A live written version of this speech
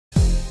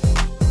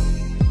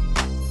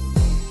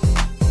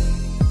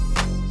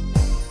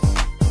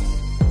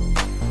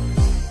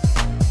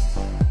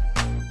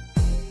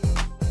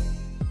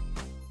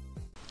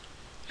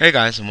Hey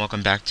guys, and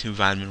welcome back to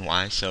Vitamin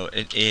Y. So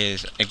it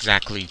is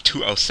exactly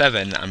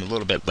 2:07. I'm a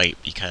little bit late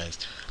because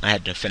I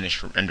had to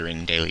finish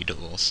rendering Daily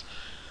Duels.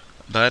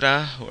 But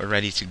we're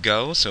ready to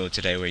go. So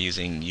today we're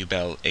using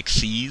Yubel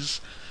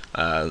XYZ.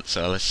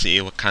 So let's see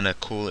what kind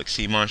of cool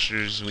XYZ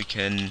monsters we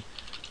can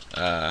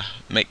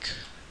make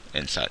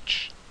and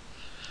such.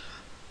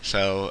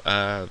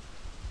 So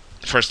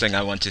first thing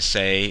I want to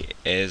say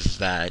is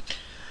that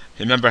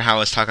remember how I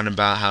was talking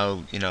about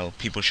how,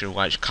 people should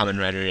watch Kamen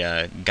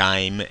Rider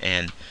Gaim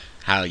and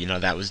how,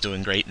 that was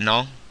doing great and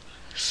all?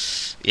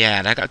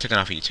 Yeah, that got taken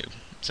off of YouTube.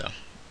 So,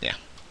 yeah.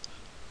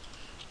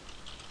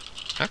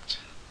 Correct?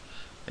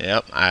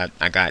 Yep,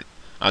 I got,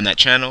 on that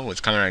channel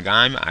with Kamen Rider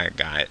Gaim, I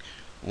got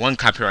one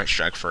copyright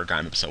strike for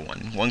Gaim Episode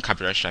 1, one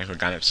copyright strike for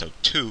Gaim Episode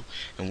 2,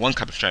 and one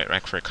copyright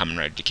strike for Kamen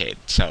Rider Decade.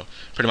 So,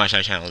 pretty much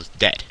that channel is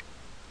dead.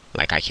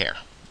 Like I care,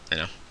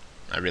 I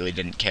really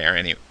didn't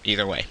care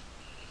either way.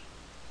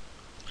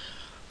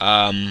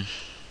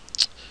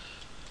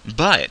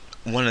 But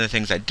one of the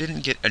things that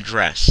didn't get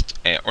addressed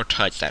or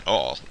touched at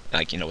all,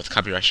 like, with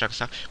copyright strike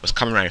stuff, was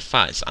Kamen Rider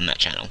Fuzz on that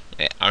channel.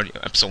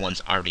 Episode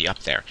 1's already up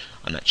there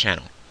on that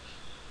channel.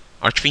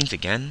 Archfiends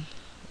again?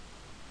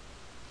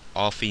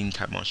 All fiend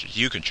type monsters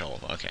you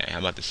control. Okay, how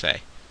about to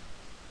say?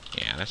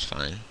 Yeah, that's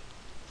fine.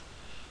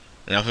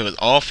 Now if it was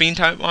all fiend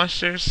type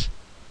monsters,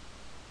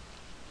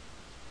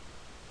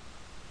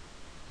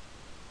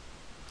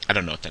 I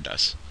don't know what that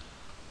does.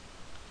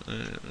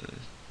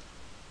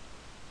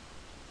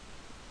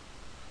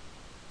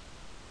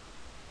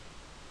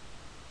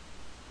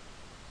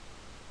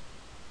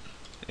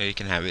 Yeah, you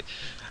can have it.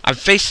 I've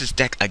faced this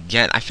deck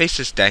again. I faced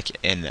this deck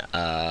in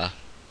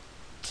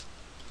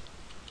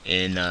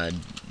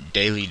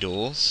Daily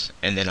Duels,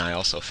 and then I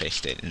also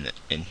faced it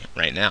in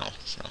right now.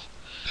 So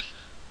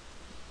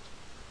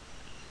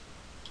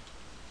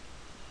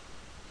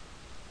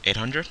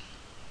 800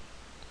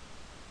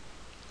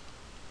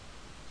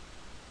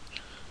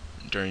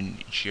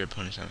 during each your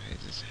opponent's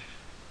phases.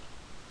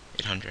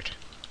 800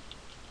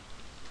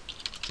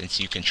 since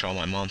you control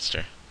my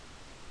monster.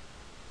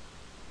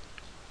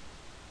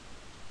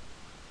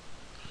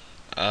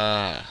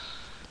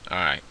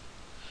 Alright.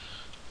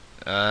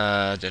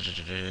 I'm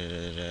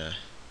gonna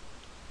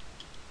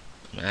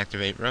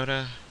activate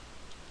Rhoda.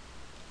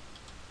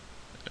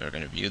 We're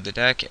gonna view the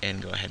deck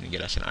and go ahead and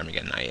get us an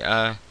Armageddon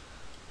Knight.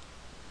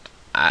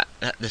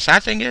 The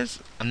sad thing is,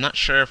 I'm not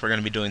sure if we're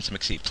gonna be doing some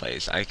XYZ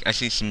plays. I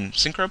see some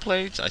synchro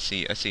plays. I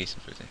see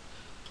some things.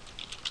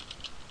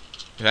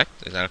 Okay,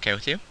 is that okay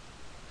with you?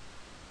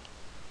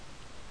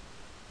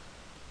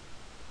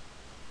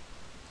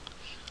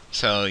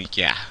 So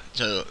yeah,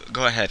 so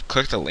go ahead,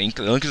 click the link.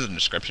 The link is in the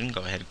description.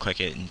 Go ahead and click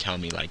it and tell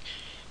me like,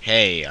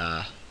 hey,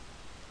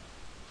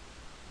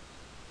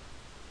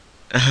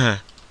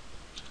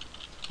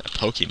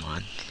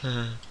 Pokemon.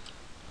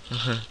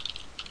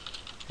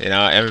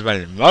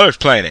 Everybody in the mother's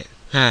playing it.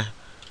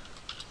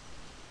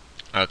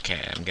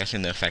 Okay, I'm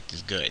guessing the effect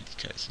is good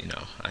because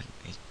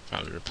he's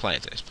probably reply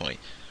at this point,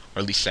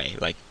 or at least say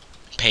like,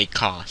 pay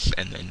costs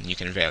and then you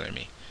can Valor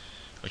me,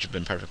 which would have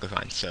been perfectly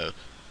fine. So.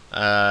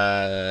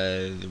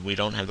 We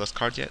don't have those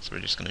cards yet, so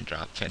we're just going to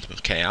drop Phantom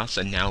of Chaos,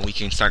 and now we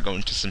can start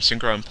going to some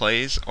Synchron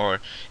plays or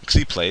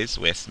XYZ plays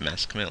with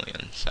Mask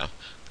Chameleon, so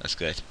that's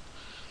good.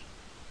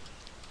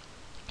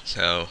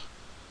 So,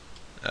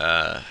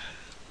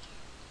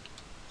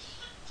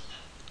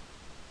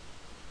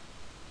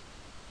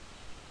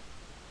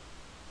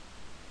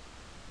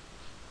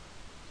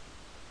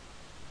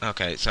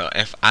 okay, so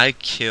if I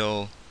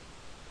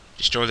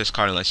destroy this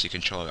card unless you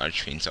control the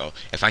Archfiend. So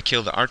if I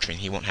kill the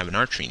Archfiend, he won't have an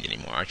Archfiend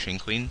anymore. Archfiend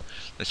Queen.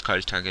 This card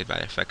is targeted by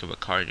the effect of a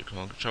card your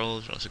opponent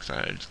controls. Roll 6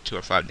 cards, 2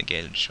 or 5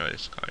 negate and destroy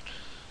this card.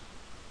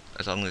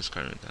 As long as this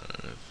card is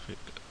down.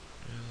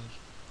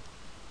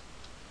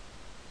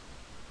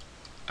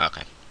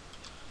 Okay.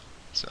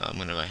 So I'm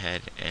gonna go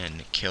ahead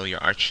and kill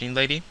your Archfiend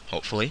lady,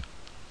 hopefully.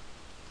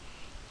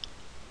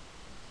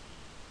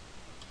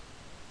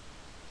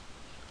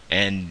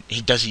 And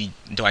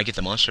do I get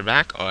the monster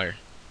back, or?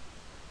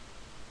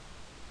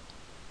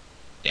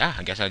 Yeah,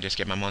 I guess I'll just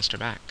get my monster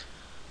back.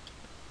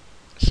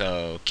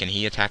 So, can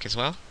he attack as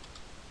well?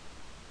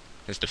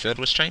 Since the field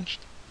was changed?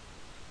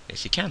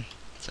 Yes, he can.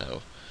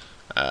 So,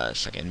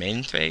 second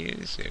main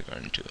phase, we're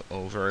going to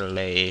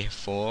overlay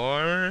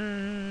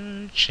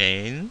for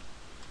chain.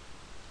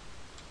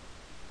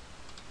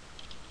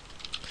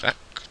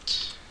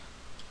 Effect.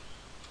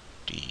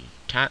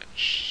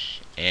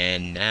 Detach.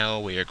 And now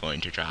we are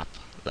going to drop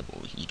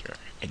Level Heater.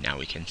 And now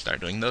we can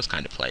start doing those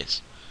kind of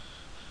plays.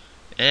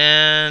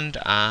 And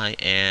I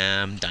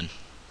am done.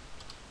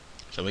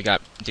 So we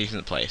got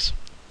decent plays.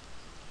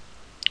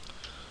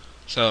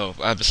 So,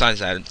 besides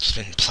that, I've just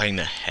been playing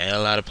the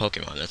hell out of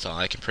Pokemon. That's all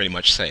I can pretty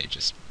much say.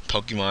 Just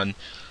Pokemon,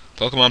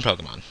 Pokemon,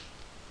 Pokemon.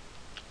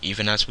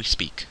 Even as we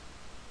speak.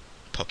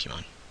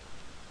 Pokemon.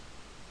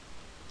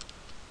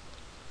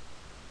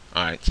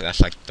 Alright, so that's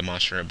like the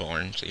Monster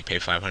Reborn. So you pay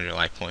 500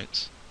 life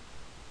points.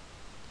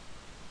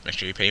 Make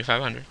sure you pay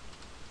 500.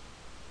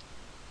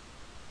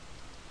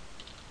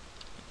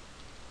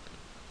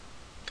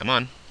 Come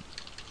on.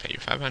 Pay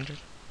your 500.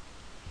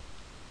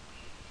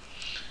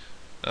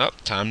 Oh,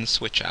 time to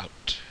switch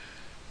out.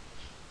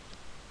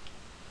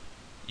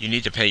 You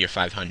need to pay your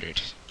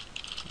 500.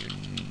 You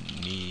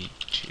need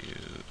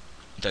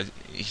to...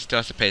 He still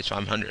has to pay his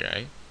 500,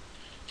 right?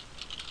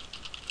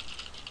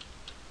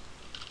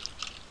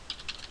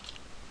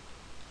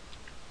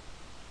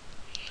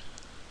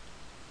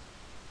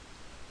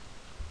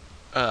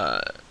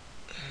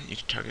 You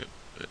can target...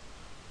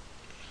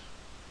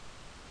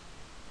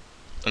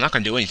 I'm not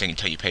gonna do anything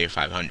until you pay your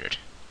 500.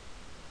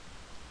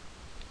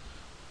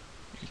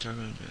 You can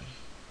target...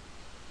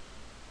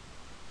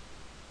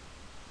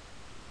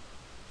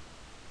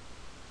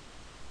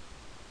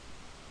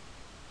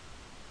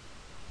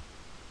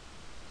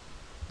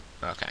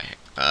 Okay.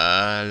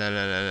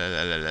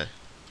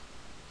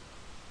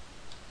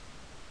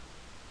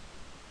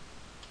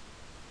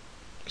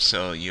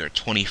 So you're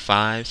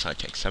 25, so I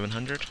take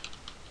 700.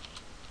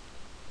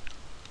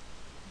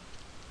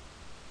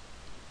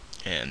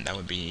 And that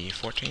would be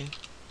 14.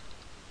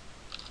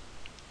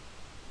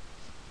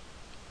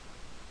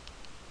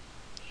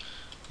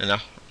 No, I'm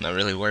not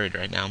really worried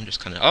right now. I'm just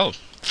kind of... Oh,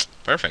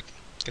 perfect.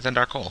 Get that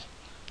dark hole.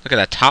 Look at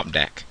that top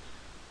deck.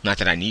 Not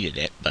that I needed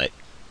it, but...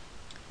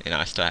 You know,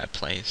 I still have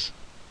plays.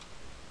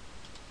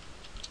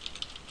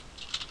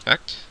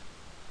 Effect.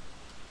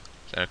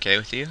 Is that okay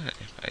with you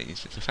if I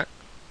use this effect?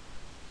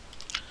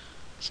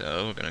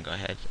 So we're gonna go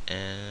ahead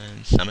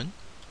and summon.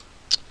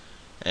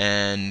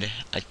 And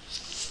I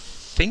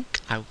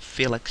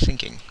feel like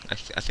sinking. I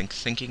think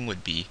sinking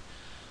would be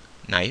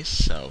nice,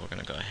 so we're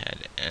gonna go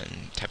ahead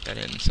and type that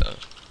in. So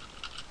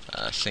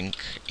sink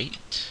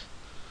 8.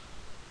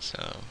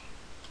 So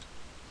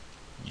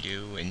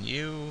you and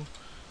you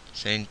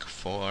sink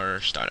for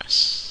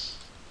Stardust.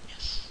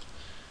 Yes.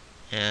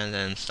 And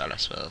then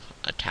Stardust will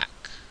attack.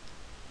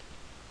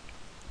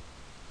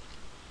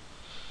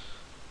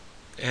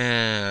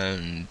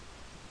 And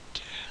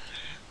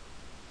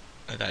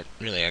I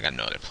got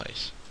no other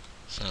place.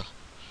 So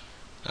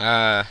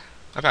I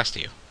pass to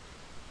you.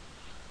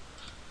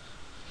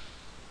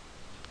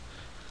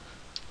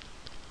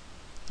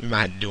 We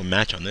might have to do a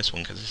match on this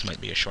one because this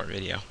might be a short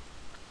video.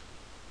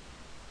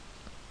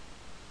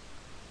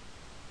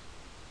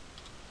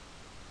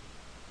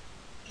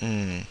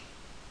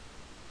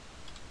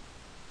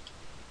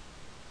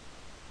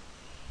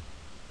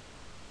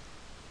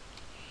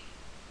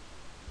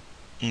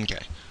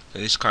 Okay, so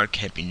this card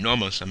can't be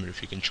normal summoned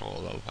if you control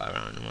a level 5 or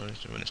higher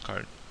monster. When this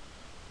card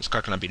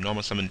cannot be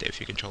normal summoned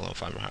if you control a level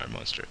 5 or higher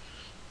monster.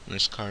 When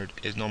this card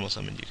is normal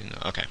summoned, you can...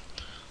 Okay,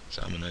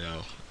 so I'm gonna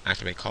go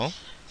activate call.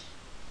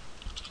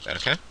 Is that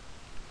okay?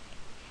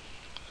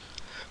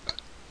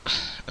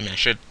 I mean, I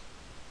should,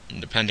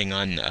 depending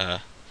on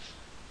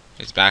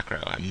his back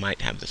row, I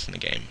might have this in the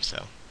game,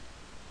 so...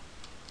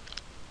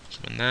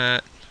 Summon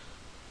that,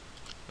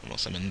 and we'll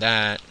summon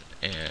that,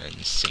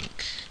 and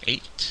sink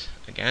 8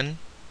 again.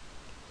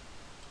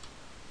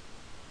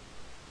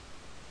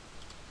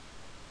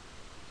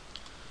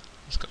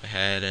 Let's go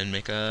ahead and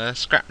make a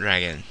Scrap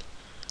Dragon.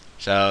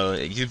 So,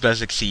 Yubel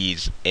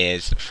XYZ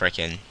is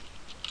frickin'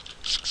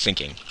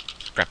 sinking.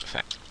 Scrap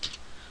effect.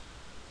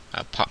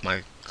 I'll pop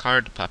my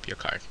card, pop your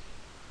card.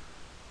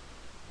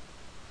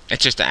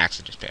 It's just the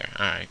accident pair.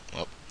 Alright,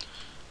 well.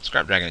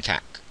 Scrap Dragon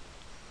attack.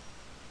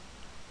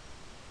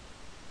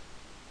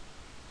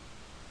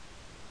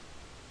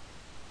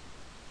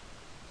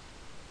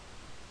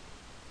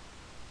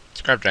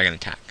 Scrap Dragon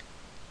attack.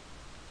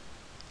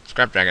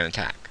 Scrap Dragon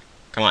attack.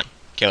 Come on,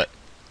 kill it.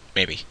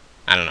 Maybe.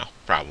 I don't know.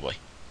 Probably.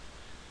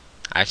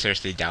 I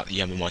seriously doubt you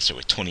have a monster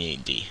with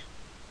 28D.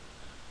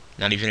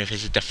 Not even if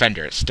it's a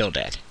defender, it's still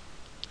dead.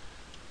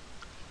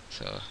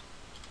 So,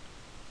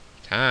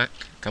 attack.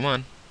 Come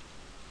on.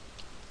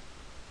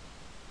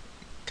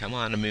 Come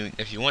on, I mean,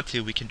 if you want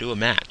to, we can do a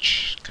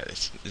match.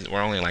 Because we're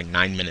only like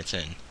 9 minutes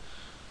in.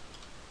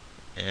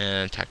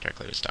 And attack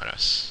directly with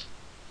Stardust.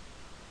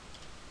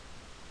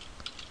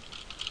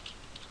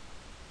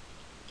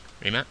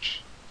 Rematch?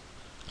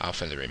 I'll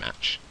for the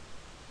rematch.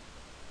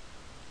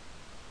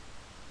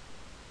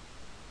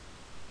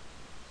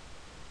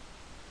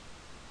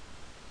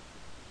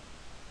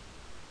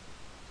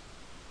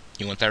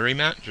 You want that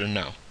rematch or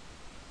no?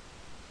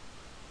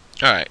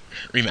 Alright,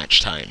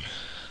 rematch time.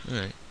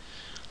 Alright.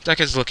 Deck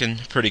is looking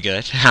pretty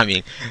good. I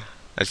mean,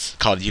 it's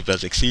called Yubel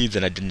XYZ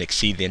and I didn't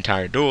exceed the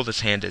entire duel.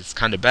 This hand is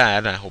kind of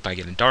bad. I hope I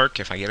get a dark.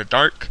 If I get a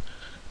dark,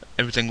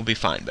 everything will be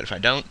fine. But if I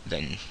don't,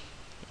 then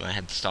I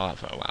had to stall out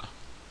for a while.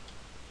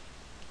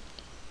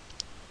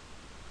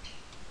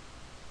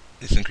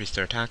 This increased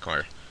their attack,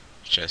 or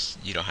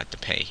just you don't have to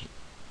pay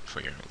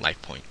for your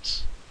life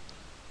points.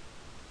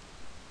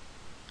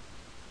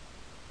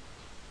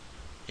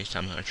 Each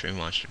time a tree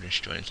monster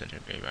destroys center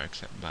graveyard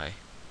except by...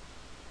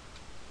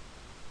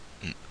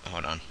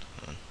 Hold on.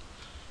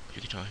 If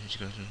you can talk,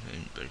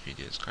 but if you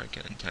do, this card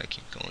can attack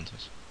you. Go into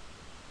this.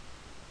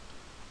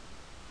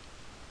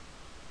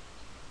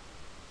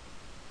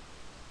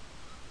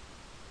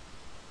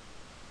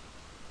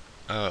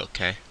 Oh,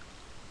 okay.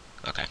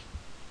 Okay.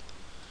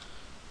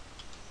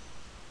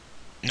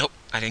 Nope,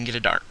 I didn't get a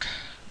dark.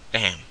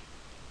 Damn.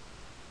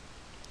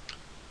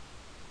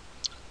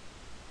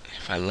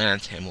 I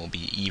land him, we'll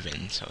be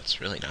even, so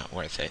it's really not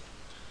worth it.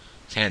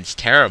 This hand's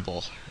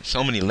terrible.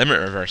 So many limit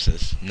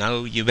reverses.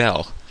 No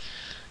Yubel.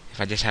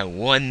 If I just had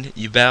one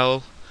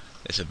Yubel,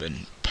 this would have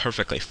been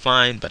perfectly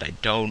fine, but I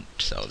don't,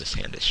 so this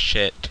hand is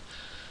shit.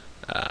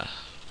 So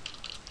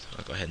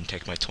I'll go ahead and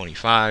take my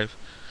 25.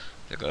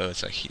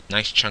 It's a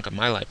nice chunk of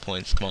my life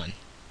points. Come on.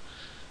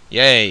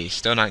 Yay!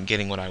 Still not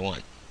getting what I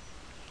want.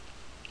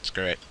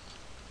 Screw it.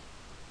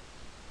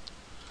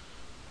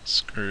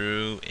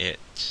 Screw it.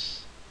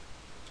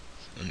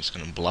 I'm just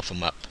gonna bluff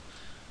him up.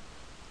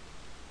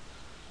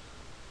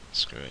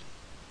 Screw it.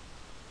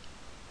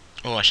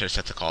 Oh, I should have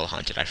set the call to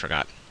haunted. I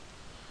forgot.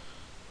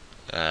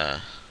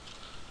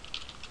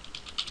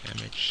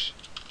 Damage.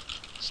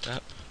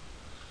 Step.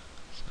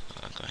 So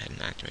I'll go ahead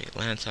and activate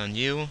Lance on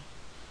you.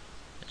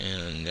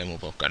 And then we'll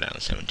both go down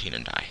to 17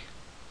 and die.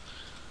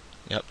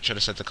 Yep, should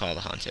have set the call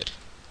to haunted.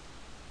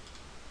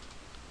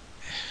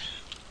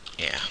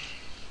 Yeah.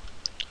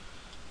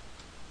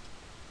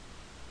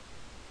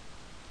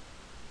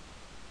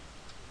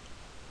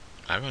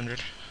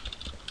 $500.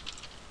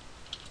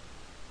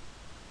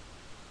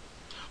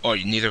 Or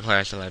neither player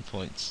has to live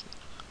points.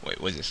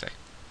 Wait, what does it say?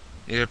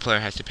 Neither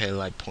player has to pay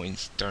live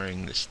points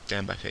during the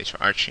standby phase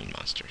for arching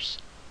monsters.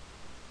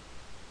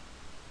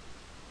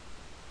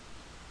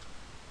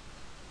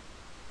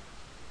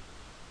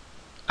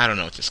 I don't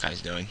know what this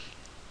guy's doing,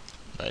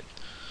 but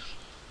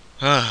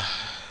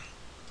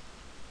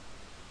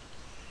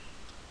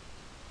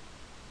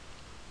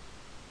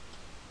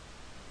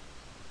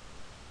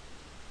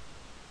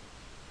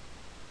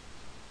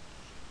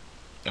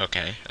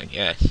okay, I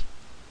guess.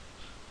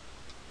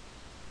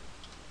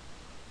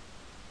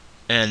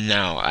 And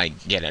now I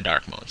get a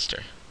dark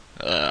monster.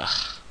 Ugh.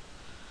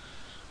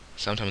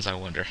 Sometimes I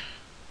wonder.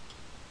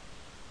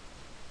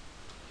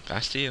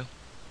 Pass to you.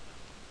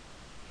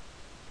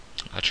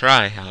 I'll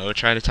try. I'll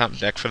try to top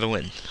deck for the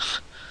win.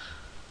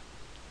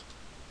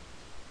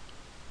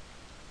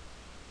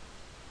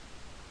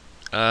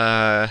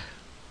 Yeah,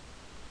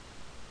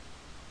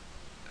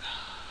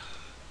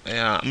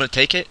 I'm gonna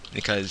take it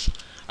because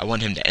I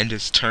want him to end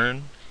his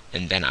turn,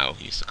 and then I'll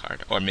use the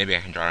card. Or maybe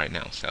I can draw right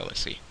now, so let's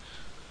see.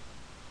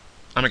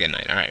 I'm gonna get a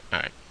knight.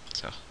 Alright.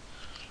 So,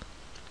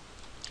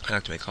 I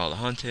have to make Call the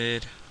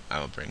Haunted. I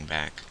will bring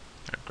back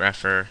our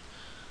Grepher.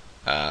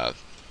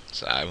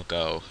 So I will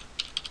go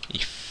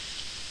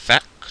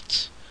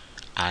Effect.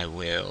 I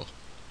will,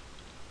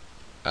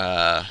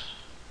 I'm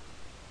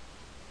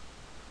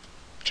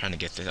trying to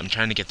get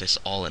this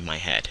all in my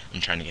head.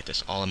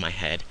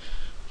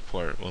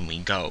 For when we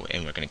go,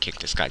 and we're gonna kick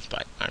this guy's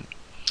butt.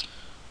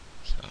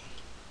 So,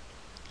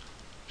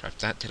 drop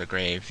that to the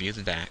grave, view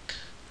the deck,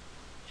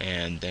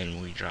 and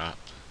then we drop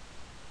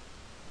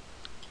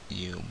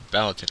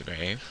Yubel to the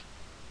grave.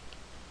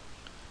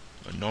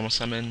 A normal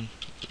summon,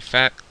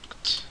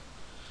 effect.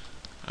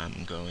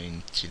 I'm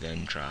going to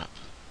then drop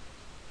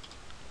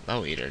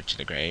Low Eater to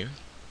the grave.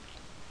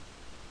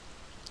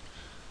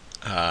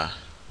 Then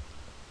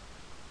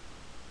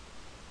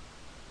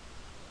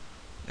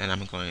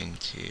I'm going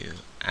to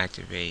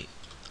activate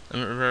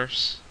Limit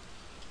Reverse,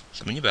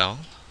 summon Yubel,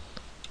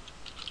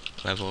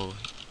 Level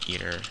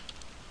Eater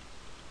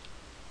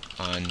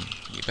on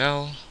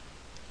Yubel.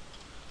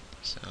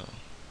 So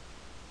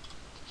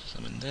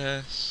summon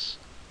this.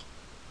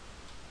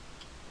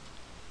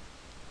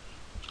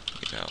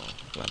 Yubel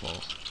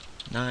level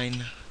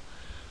 9.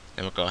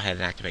 Then we'll go ahead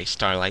and activate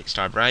Starlight,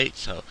 Starbright.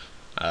 So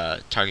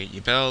target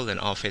Yubel, then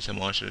all faithful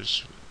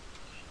monsters.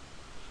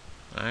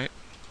 Alright.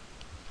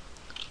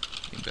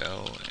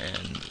 Yubel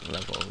and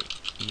Level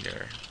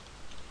Eater.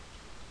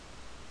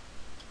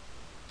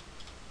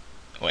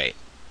 Wait.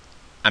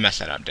 I messed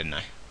that up, didn't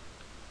I?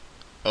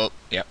 Oh,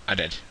 yep, I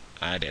did.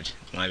 My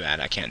bad,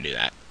 I can't do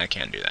that.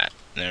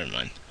 Never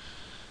mind.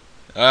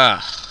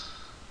 Ugh.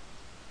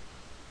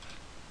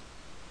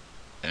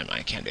 Never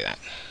mind, can't do that.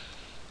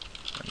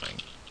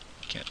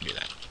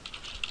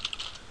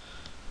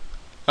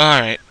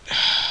 Alright.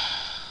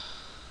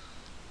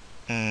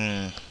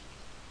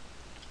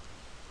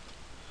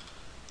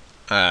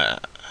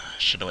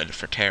 Should have waited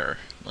for Terror.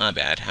 My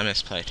bad, I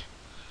misplayed.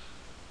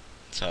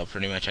 So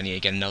pretty much I need to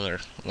get another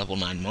level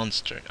 9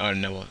 monster, or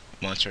no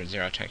monster with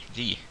 0 attack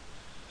D.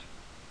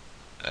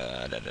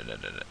 That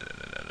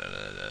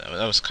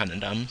was kinda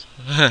dumb.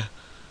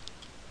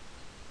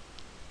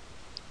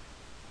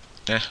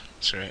 Yeah,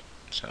 screw it.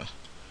 So,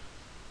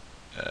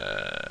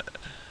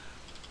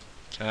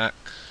 attack.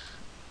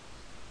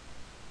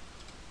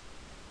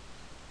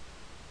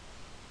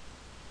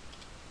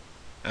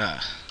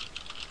 I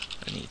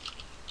need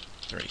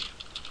 3.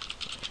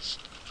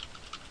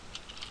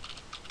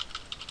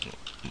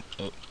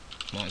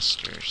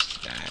 Monsters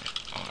that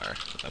are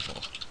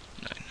level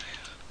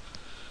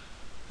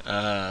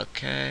 9.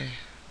 Okay.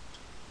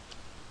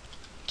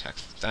 Attack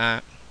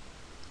that.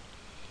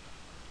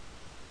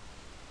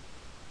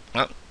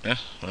 Well, yeah,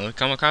 well,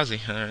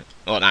 kamikaze. Alright.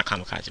 Well, not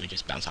kamikaze, we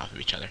just bounce off of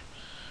each other.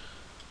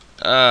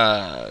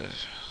 I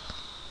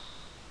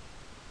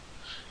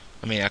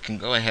mean, I can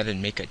go ahead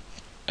and make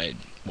a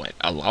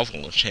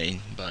level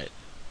chain, but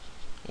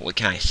what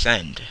can I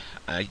send?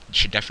 I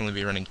should definitely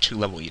be running 2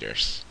 level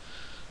eaters.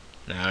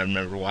 Now I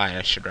remember why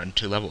I should run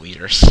 2 level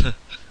eaters.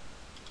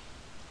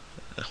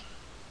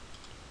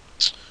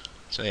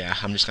 So yeah,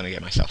 I'm just gonna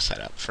get myself set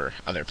up for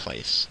other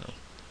plays. So.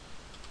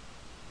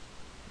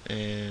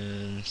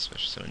 And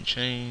special summon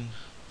chain.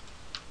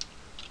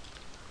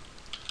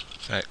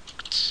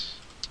 Effect.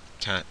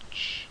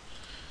 Touch.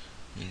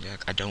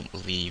 I don't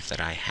believe that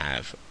I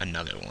have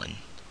another one.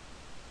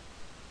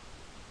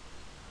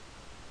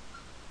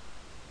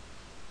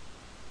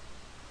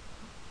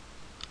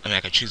 I mean,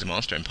 I could choose a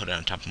monster and put it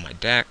on top of my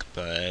deck,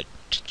 but...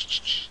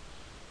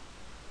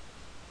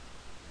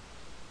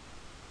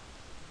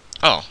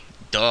 Oh,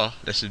 duh.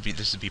 This would be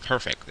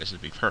perfect. This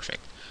would be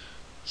perfect.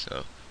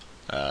 So,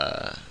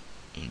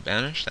 you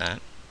banish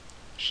that,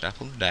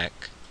 shuffle the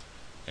deck,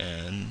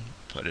 and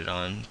put it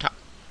on top.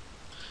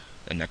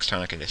 The next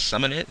turn I can just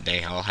summon it.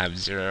 They all have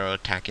 0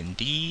 attack in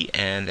D,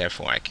 and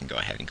therefore I can go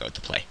ahead and go to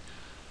play.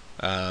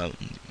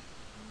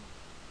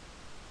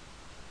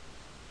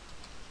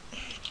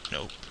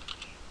 Nope.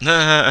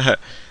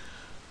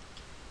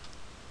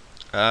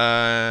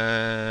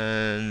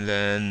 And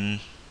then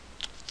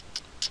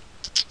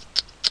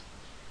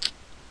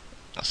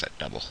I'll set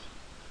double.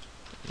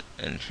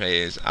 In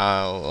phase,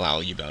 I'll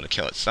allow Yubel to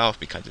kill itself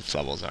because its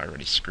levels are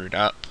already screwed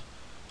up.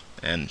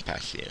 And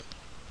pass you.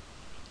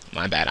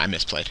 My bad, I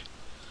misplayed.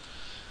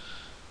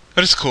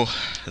 But it's cool,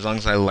 as long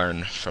as I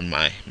learn from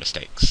my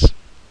mistakes.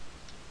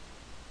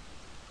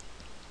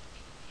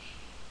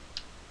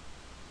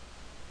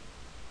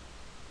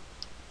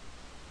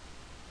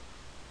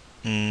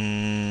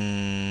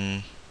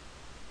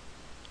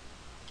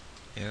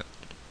 Yep.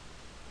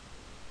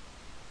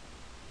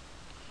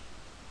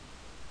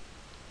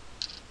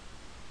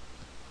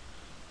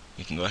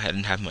 You can go ahead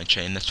and have my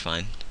chain, that's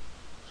fine.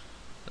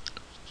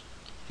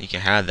 You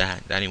can have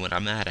that, that ain't what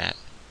I'm mad at.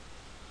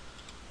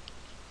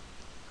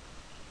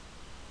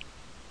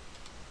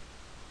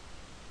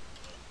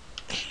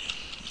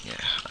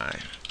 Yeah, I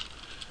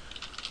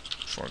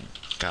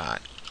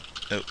forgot.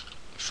 Oh,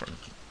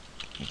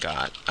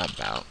 forgot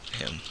about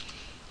him.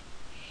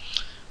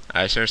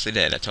 I seriously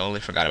did. I totally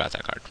forgot about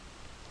that card.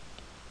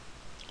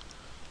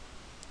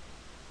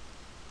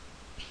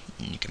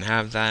 You can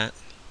have that.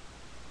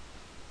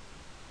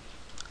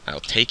 I'll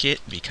take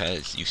it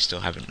because you still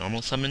haven't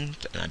normal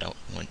summoned, and I don't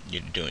want you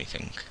to do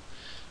anything.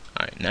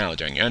 Alright, now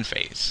during your end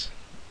phase.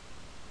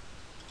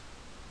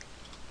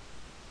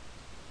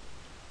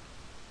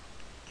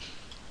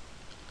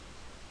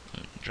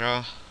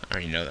 Draw. I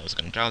already know that I was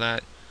going to draw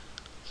that.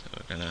 So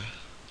we're going to...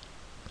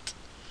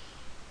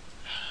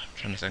 I'm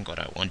trying to think what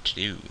I want to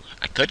do.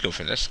 I could go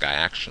for this guy,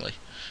 actually.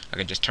 I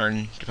could just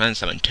turn, depend,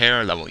 summon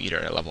Terror, level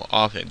Eater, level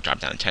off, it, drop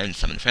down 10,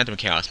 summon Phantom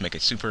Chaos, make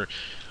it super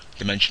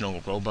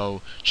dimensional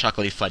robo,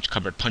 chocolatey fudge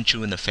covered, punch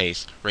you in the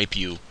face, rape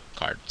you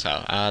card.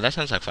 So, that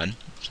sounds like fun.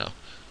 So,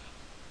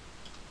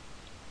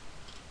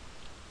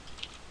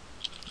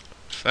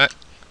 effect.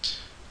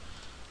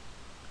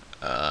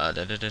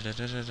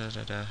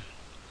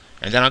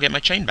 And then I'll get my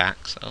chain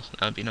back, so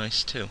that would be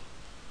nice too.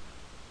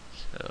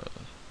 So,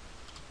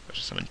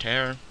 special summon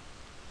Terror.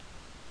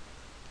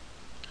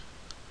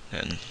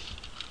 Then,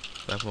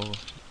 level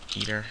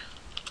Eater.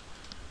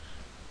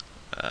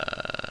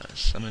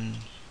 Summon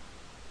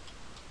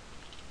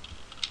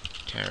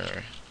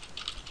Terror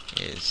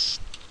is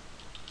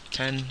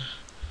 10.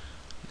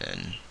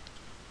 Then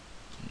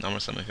normal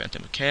summon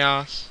Phantom of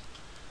Chaos.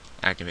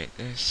 Activate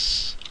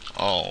this.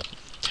 All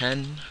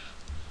 10.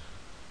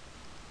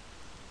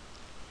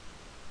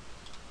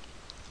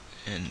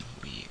 And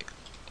we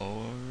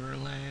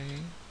overlay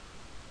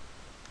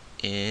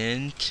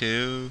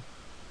into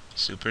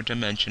super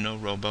dimensional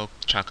robo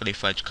chocolatey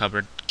fudge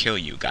covered kill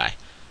you guy.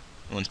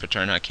 Once per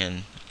turn I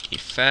can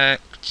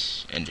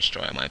effect and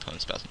destroy all my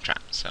opponent's spells and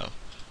traps, so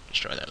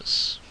destroy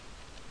those.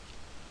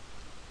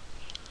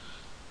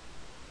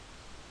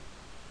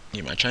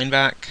 Get my chain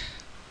back.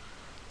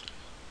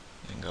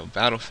 Then go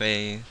battle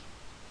phase.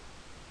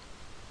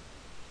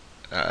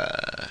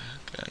 Gonna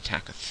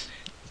attack with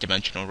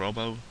dimensional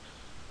robo.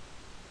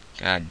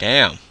 God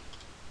damn.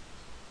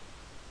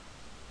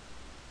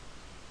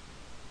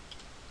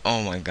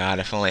 Oh my god,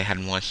 if only I had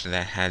a monster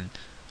that had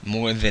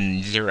more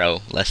than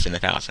 0, less than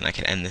 1,000, I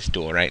could end this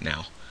duel right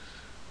now.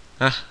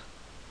 Huh.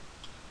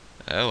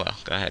 Oh well,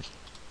 go ahead.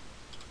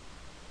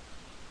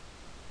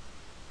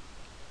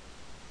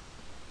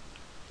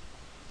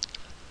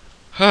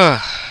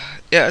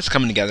 Yeah, it's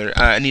coming together.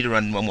 I need to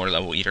run one more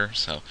level eater,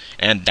 so,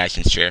 and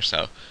Dyson Sphere,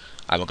 so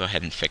I will go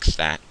ahead and fix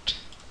that.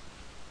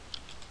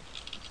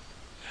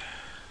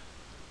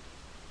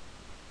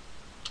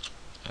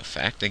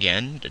 Effect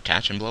again,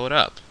 detach and blow it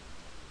up.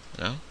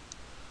 You know?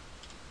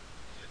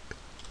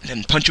 And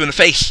then punch you in the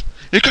face.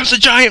 Here comes the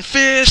giant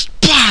fist!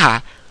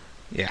 Bah!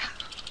 Yeah.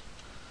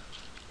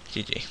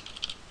 GG.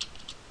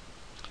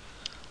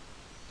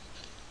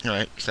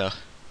 Alright, so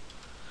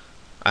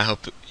I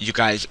hope you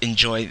guys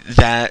enjoyed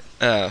that.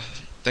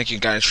 Thank you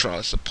guys for all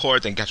the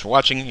support. Thank you guys for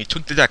watching. You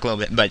tweaked the deck a little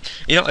bit, but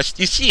you know,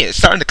 you see it's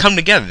starting to come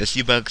together. This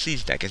Yubel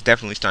XYZ deck is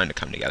definitely starting to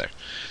come together.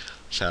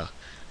 So,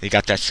 You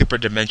got that super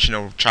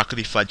dimensional,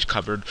 chocolatey fudge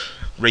covered,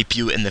 rape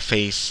you in the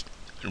face,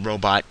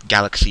 robot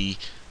galaxy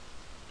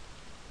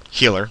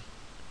healer.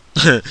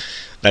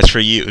 That's for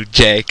you,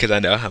 Jay, because I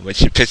know how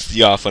much it pissed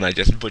you off when I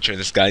just butcher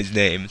this guy's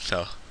name.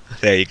 So,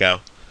 there you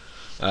go.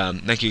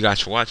 Thank you guys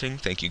for watching.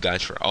 Thank you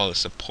guys for all the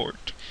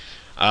support.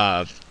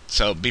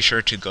 So be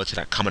sure to go to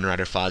that Kamen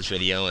Rider Foz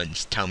video and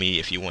tell me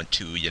if you want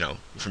to,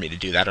 for me to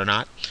do that or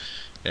not.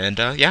 And,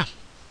 yeah.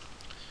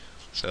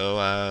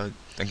 So,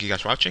 thank you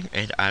guys for watching,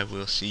 and I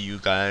will see you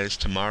guys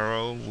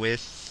tomorrow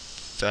with,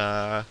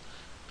 Fire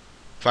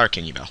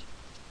King Yubel.